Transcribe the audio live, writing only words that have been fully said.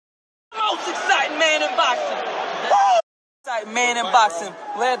fight man in boxing,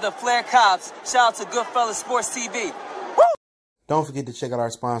 led the Flair Cops. Shout out to Goodfellas Sports TV. Woo! Don't forget to check out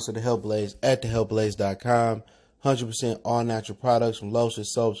our sponsor, The Health Blaze, at thehealthblaze.com. 100% all natural products from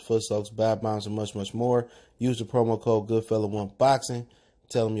lotions, soaps, foot soaks, bath bombs, and much, much more. Use the promo code Goodfella1Boxing.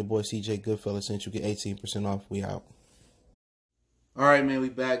 Tell them your boy CJ Goodfella sent you, get 18% off. We out. All right, man, we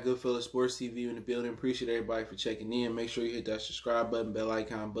back. Goodfellas Sports TV in the building. Appreciate everybody for checking in. Make sure you hit that subscribe button, bell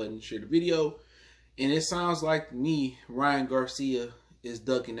icon button, share the video. And it sounds like to me, Ryan Garcia is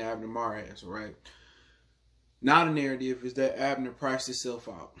ducking Abner Mares, right? Now the narrative is that Abner priced himself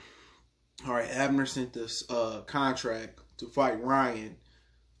out. All right, Abner sent this contract to fight Ryan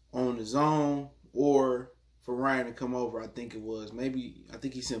on his own or for Ryan to come over, I think it was. I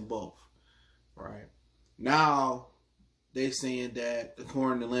think he sent both, right? Now, they saying that,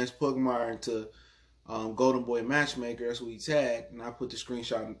 according to Lance Pugmire to Golden Boy Matchmaker, that's what he tagged, and I put the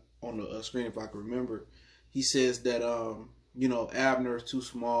screenshot on the screen if I can remember. He says that, Abner is too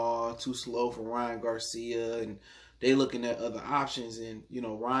small, too slow for Ryan Garcia, and they looking at other options, and,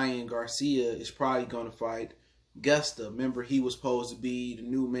 Ryan Garcia is probably going to fight Gusta. Remember, he was supposed to be the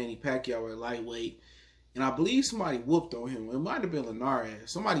new Manny Pacquiao at lightweight, and I believe somebody whooped on him. It might have been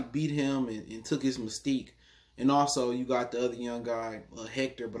Linares. Somebody beat him and took his mystique. And also, you got the other young guy,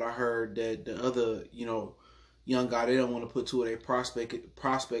 Hector, but I heard that the other, young guy, they don't want to put two of their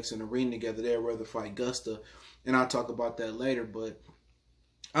prospects in the ring together. They'd rather fight Gusta, and I'll talk about that later. But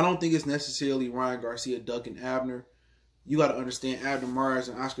I don't think it's necessarily Ryan Garcia ducking Abner. You got to understand, Abner Mares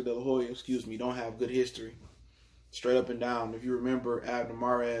and Oscar De La Hoya, don't have good history. Straight up and down. If you remember, Abner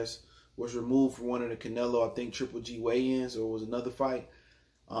Mares was removed from one of the Canelo, I think, Triple G weigh-ins, or was another fight.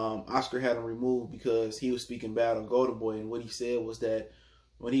 Oscar had him removed because he was speaking bad on Golden Boy, and what he said was that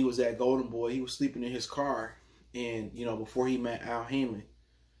when he was at Golden Boy, he was sleeping in his car, and, before he met Al Heyman,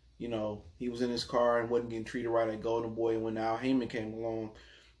 he was in his car and wasn't getting treated right at Golden Boy, and when Al Heyman came along,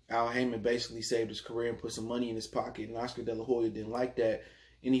 Al Heyman basically saved his career and put some money in his pocket, and Oscar De La Hoya didn't like that,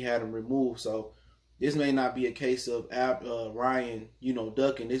 and he had him removed. So this may not be a case of Ryan,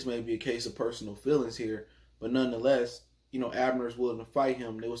 ducking. This may be a case of personal feelings here, but nonetheless, Abner is willing to fight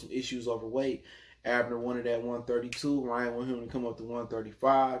him. There was some issues over weight. Abner wanted at 132. Ryan wanted him to come up to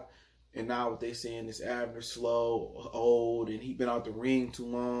 135. And now what they saying is Abner's slow, old, and he been out the ring too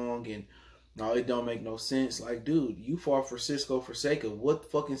long, and no, it don't make no sense. Like, dude, you fought for Cisco Forsaker.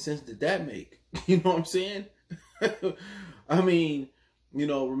 What fucking sense did that make? You know what I'm saying? I mean,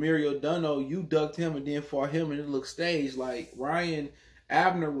 Romario Dunno, you ducked him and then fought him, and it looked staged. Like,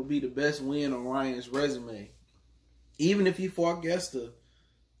 Abner would be the best win on Ryan's resume. Even if he fought Gusta,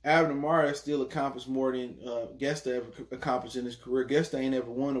 Abner Mares still accomplished more than Gusta ever accomplished in his career. Gusta ain't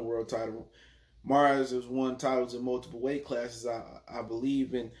ever won a world title. Mares has won titles in multiple weight classes, I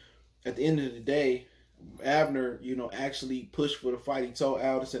believe. And at the end of the day, Abner, actually pushed for the fight. He told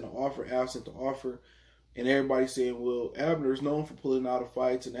Al to send an offer. Al sent the offer. And everybody's saying, well, Abner is known for pulling out of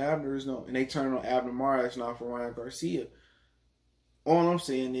fights, and Abner is known. And they turn on Abner Mares now for Ryan Garcia. All I'm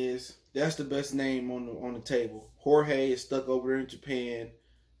saying is, that's the best name on the table. Jorge is stuck over there in Japan.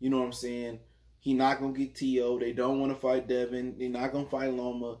 You know what I'm saying? He not going to get T.O. They don't want to fight Devin. They're not going to fight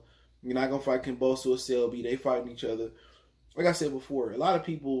Loma. You're not going to fight Kimboso or Selby. They fighting each other. Like I said before, a lot of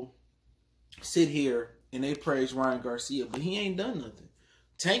people sit here and they praise Ryan Garcia, but he ain't done nothing.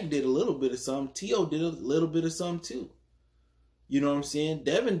 Tank did a little bit of something. T.O. did a little bit of something too. You know what I'm saying?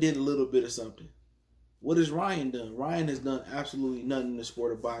 Devin did a little bit of something. What has Ryan done? Ryan has done absolutely nothing in the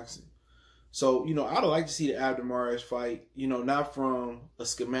sport of boxing. So, I'd like to see the Abner Mares fight, not from a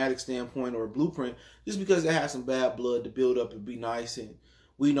schematic standpoint or a blueprint, just because it has some bad blood to build up and be nice. And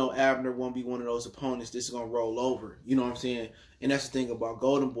we know Abner won't be one of those opponents that's going to roll over. You know what I'm saying? And that's the thing about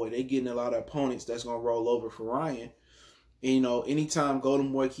Golden Boy. They getting a lot of opponents that's going to roll over for Ryan. And, anytime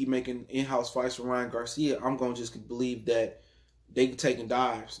Golden Boy keep making in-house fights for Ryan Garcia, I'm going to just believe that they taking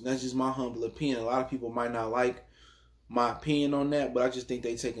dives. And that's just my humble opinion. A lot of people might not like my opinion on that, but I just think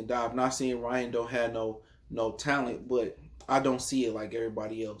they taking dive. Not saying Ryan don't have no talent, but I don't see it like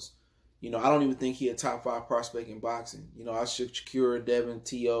everybody else. I don't even think he a top 5 prospect in boxing. I should Shakur, Devin,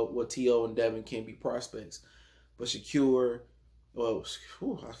 T.O. T.O. and Devin can be prospects. But Shakur,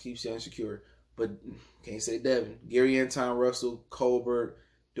 I keep saying Shakur, but can't say Devin. Gary Anton Russell, Colbert,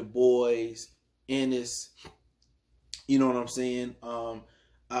 Du Bois, Ennis. You know what I'm saying?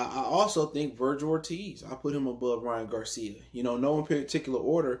 I also think Virgil Ortiz, I put him above Ryan Garcia. No in particular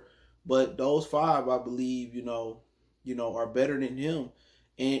order, but those 5, I believe, are better than him.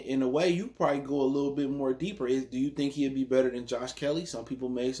 And in a way, you probably go a little bit more deeper. Do you think he'd be better than Josh Kelly? Some people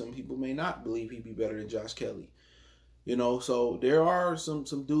may not believe he'd be better than Josh Kelly. So there are some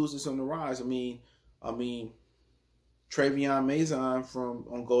dudes that's on the rise. I mean, Travion Mazon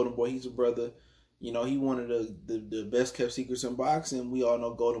on Golden Boy, he's a brother. You know, he one of the best kept secrets in boxing. We all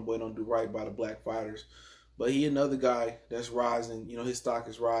know Golden Boy don't do right by the black fighters. But he another guy that's rising. You know, his stock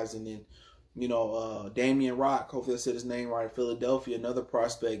is rising. And, you know, Damian Rock, hopefully I said his name right, Philadelphia, another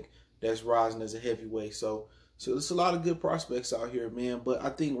prospect that's rising as a heavyweight. So there's a lot of good prospects out here, man. But I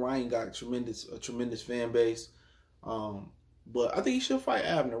think Ryan got a tremendous fan base. But I think he should fight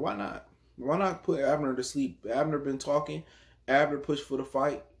Abner. Why not? Why not put Abner to sleep? Abner been talking. Abner pushed for the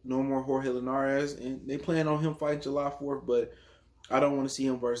fight. No more Jorge Linares. And they plan on him fighting July 4th, but I don't want to see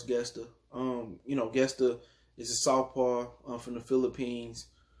him versus Gesta. You know, Gesta is a southpaw from the Philippines.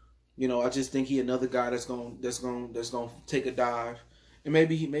 You know, I just think he another guy that's gonna take a dive. And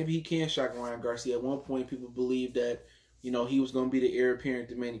maybe he can shock Ryan Garcia. At one point, people believed that, you know, he was gonna be the heir apparent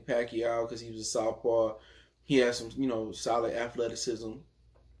to Manny Pacquiao because he was a southpaw. He has some, you know, solid athleticism.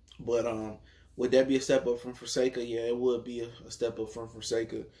 But would that be a step up from Fonseca? Yeah, it would be a step up from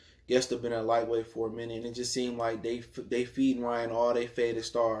Fonseca. Gesta been at lightweight for a minute, and it just seemed like they feed Ryan all they faded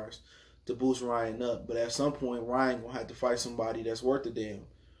stars to boost Ryan up. But at some point, Ryan gonna have to fight somebody that's worth a damn.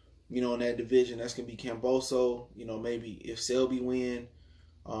 You know, in that division, that's gonna be Camboso. You know, maybe if Selby win,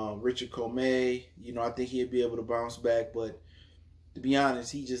 Richard Comey. You know, I think he'd be able to bounce back. But to be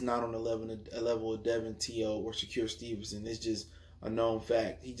honest, he's just not on the level of Devin T.O. or Shakur Stevenson. It's just a known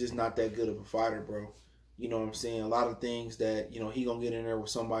fact. He's just not that good of a fighter, bro. You know what I'm saying? A lot of things that, you know, he gonna get in there with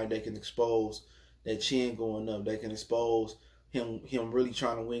somebody that can expose that chin going up, that can expose him really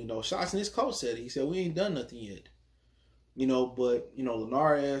trying to wing those shots. And his coach said it. He said, we ain't done nothing yet. You know, but, you know,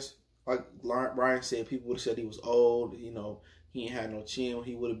 Linares, like Brian said, people would have said he was old. You know, he ain't had no chin when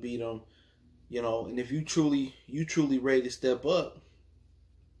he would have beat him. You know, and if you truly ready to step up,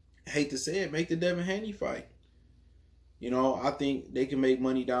 I hate to say it, make the Devin Haney fight. You know, I think they can make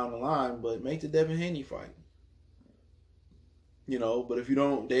money down the line, but make the Devin Haney fight. You know, but if they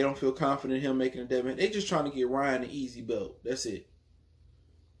don't feel confident in him making a Devin, they just trying to get Ryan an easy belt. That's it.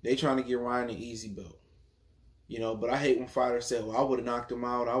 They trying to get Ryan an easy belt. You know, but I hate when fighters say, well, I would have knocked him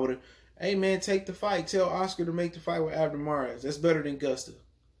out. I would have, hey man, take the fight. Tell Oscar to make the fight with Abner Mares. That's better than Gusta.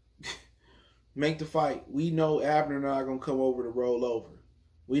 Make the fight. We know Abner not going to come over to roll over.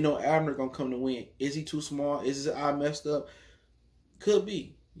 We know Abner going to come to win. Is he too small? Is his eye messed up? Could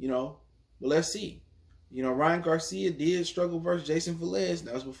be, you know. But let's see. You know, Ryan Garcia did struggle versus Jason Velez.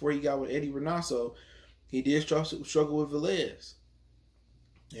 That was before he got with Eddie Reynoso. He did struggle with Velez.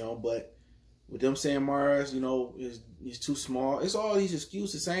 You know, but with them saying Mares, you know, is too small. It's all these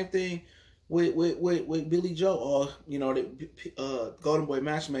excuses. Same thing with Billy Joe. You know, the Golden Boy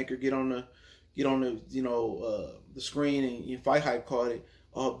Matchmaker get on the you know the screen and Fight Hype called it.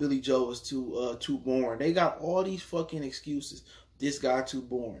 Billy Joe is too boring. They got all these fucking excuses. This guy too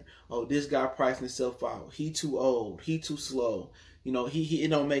boring. Oh, this guy pricing himself out. He too old. He too slow. You know, it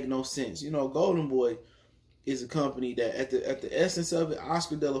don't make no sense. You know, Golden Boy is a company that at the essence of it,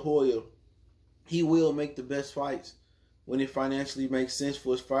 Oscar De La Hoya, he will make the best fights when it financially makes sense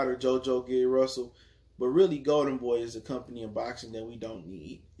for his fighter JoJo Gary Russell. But really, Golden Boy is a company in boxing that we don't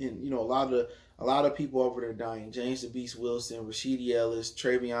need. And, you know, a lot of people over there dying. James the Beast Wilson, Rashidi Ellis,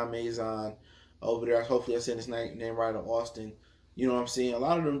 Travion Mazon over there. Hopefully I said his name right, in Austin. You know what I'm saying? A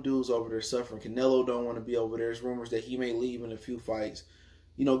lot of them dudes over there suffering. Canelo don't want to be over there. There's rumors that he may leave in a few fights.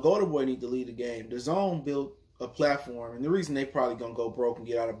 You know, Golden Boy need to lead the game. DAZN built a platform, and the reason they probably going to go broke and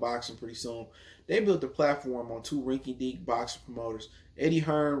get out of boxing pretty soon, they built a platform on two rinky-dink boxing promoters. Eddie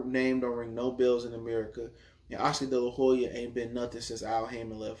Hearn named don't ring no bells in America, and Oscar De La Hoya ain't been nothing since Al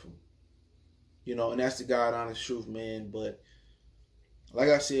Heyman left him. You know, and that's the God honest truth, man. But like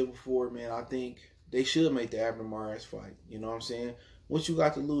I said before, man, I think they should make the Abner Mares fight. You know what I'm saying? What you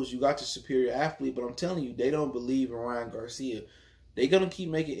got to lose? You got the superior athlete, but I'm telling you, they don't believe in Ryan Garcia. They're going to keep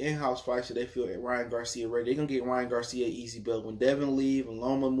making in-house fights so they feel Ryan Garcia ready. They're going to get Ryan Garcia easy belt. When Devin leave and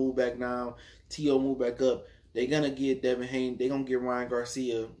Loma move back down, T.O. move back up, they're going to get Devin Haney. They're going to get Ryan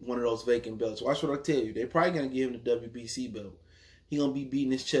Garcia one of those vacant belts. Watch what I tell you. They're probably going to give him the WBC belt. He's going to be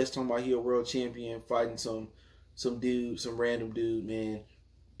beating his chest talking about he a world champion, fighting some dude, some random dude, man.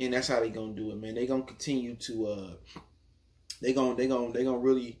 And that's how they're going to do it, man. They're going to continue to they're going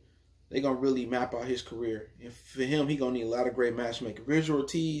to really map out his career. And for him, he's going to need a lot of great matchmaking. Visual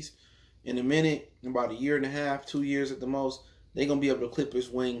Ortiz, in a minute, in about a year and a half, 2 years at the most, they're going to be able to clip his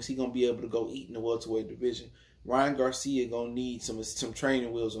wings. He's going to be able to go eat in the welterweight division. Ryan Garcia going to need some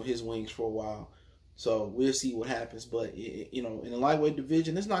training wheels on his wings for a while. So we'll see what happens. But, you know, in the lightweight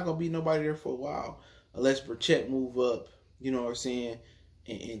division, there's not going to be nobody there for a while. Unless Burchett move up, you know what I'm saying,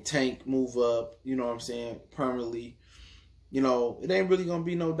 and Tank move up, you know what I'm saying, permanently. You know, it ain't really going to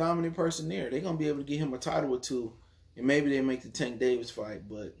be no dominant person there. They're going to be able to get him a title or two And maybe they make the Tank Davis fight,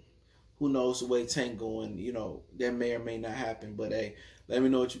 but who knows the way Tank going, you know, that may or may not happen. But hey, let me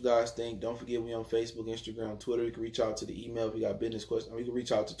know what you guys think. Don't forget we on Facebook, Instagram, Twitter. You can reach out to the email if you got business questions. Or you can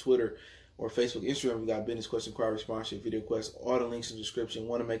reach out to Twitter or Facebook, Instagram if you got business question, inquiry, sponsorship, video requests. All the links in the description.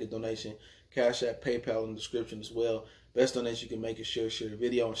 Want to make a donation, Cash App, PayPal in the description as well. Best donation you can make is share the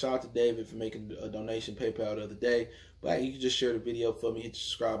video. And shout out to David for making a donation PayPal the other day. But you can just share the video for me, hit the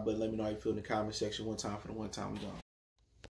subscribe button, let me know how you feel in the comment section. One time for the one time we gone.